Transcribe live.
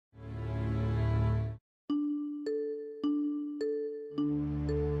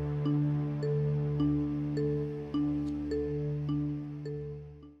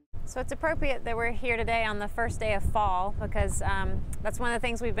So it's appropriate that we're here today on the first day of fall because that's one of the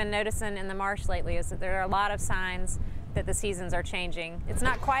things we've been noticing in the marsh lately is that there are a lot of signs that the seasons are changing. It's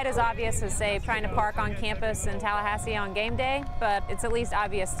not quite as obvious as, say, trying to park on campus in Tallahassee on game day, but it's at least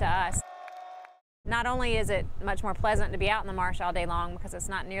obvious to us. Not only is it much more pleasant to be out in the marsh all day long because it's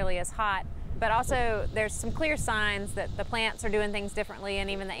not nearly as hot, but also there's some clear signs that the plants are doing things differently and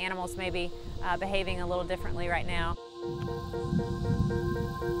even the animals may be behaving a little differently right now.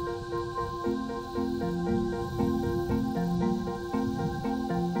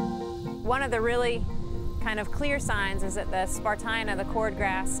 One of the really kind of clear signs is that the spartina, the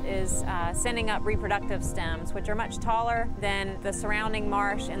cordgrass, is sending up reproductive stems, which are much taller than the surrounding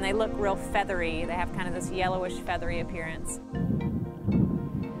marsh, and they look real feathery. They have kind of this yellowish feathery appearance.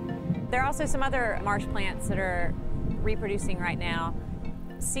 There are also some other marsh plants that are reproducing right now.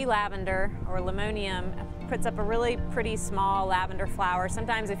 Sea lavender, or limonium, puts up a really pretty small lavender flower.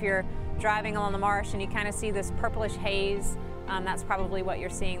 Sometimes if you're driving along the marsh and you kind of see this purplish haze, that's probably what you're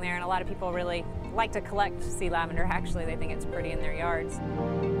seeing there, and a lot of people really like to collect sea lavender. Actually, they think it's pretty in their yards.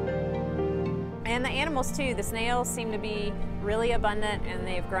 And the animals too, the snails seem to be really abundant and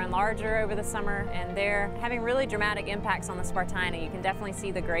they've grown larger over the summer and they're having really dramatic impacts on the spartina. You can definitely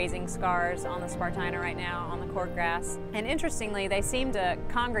see the grazing scars on the spartina right now on the cordgrass. And interestingly, they seem to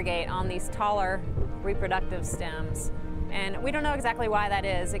congregate on these taller reproductive stems. And we don't know exactly why that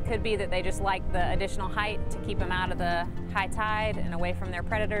is. It could be that they just like the additional height to keep them out of the high tide and away from their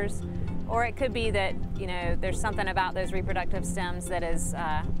predators. Or it could be that, you know, there's something about those reproductive stems that is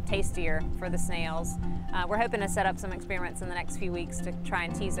tastier for the snails. We're hoping to set up some experiments in the next few weeks to try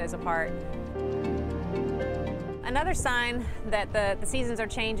and tease those apart. Another sign that the seasons are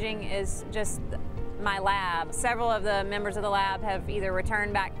changing is just my lab. Several of the members of the lab have either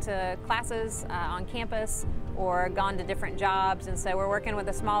returned back to classes on campus or gone to different jobs, and so we're working with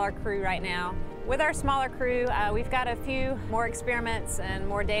a smaller crew right now. With our smaller crew, we've got a few more experiments and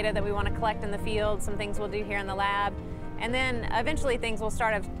more data that we want to collect in the field, some things we'll do here in the lab, and then eventually things will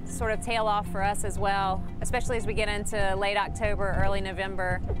start to sort of tail off for us as well, especially as we get into late October, early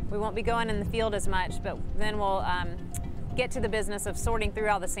November. We won't be going in the field as much, but then we'll get to the business of sorting through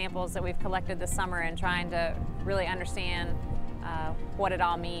all the samples that we've collected this summer and trying to really understand what it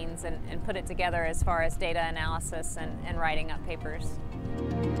all means and put it together as far as data analysis and writing up papers.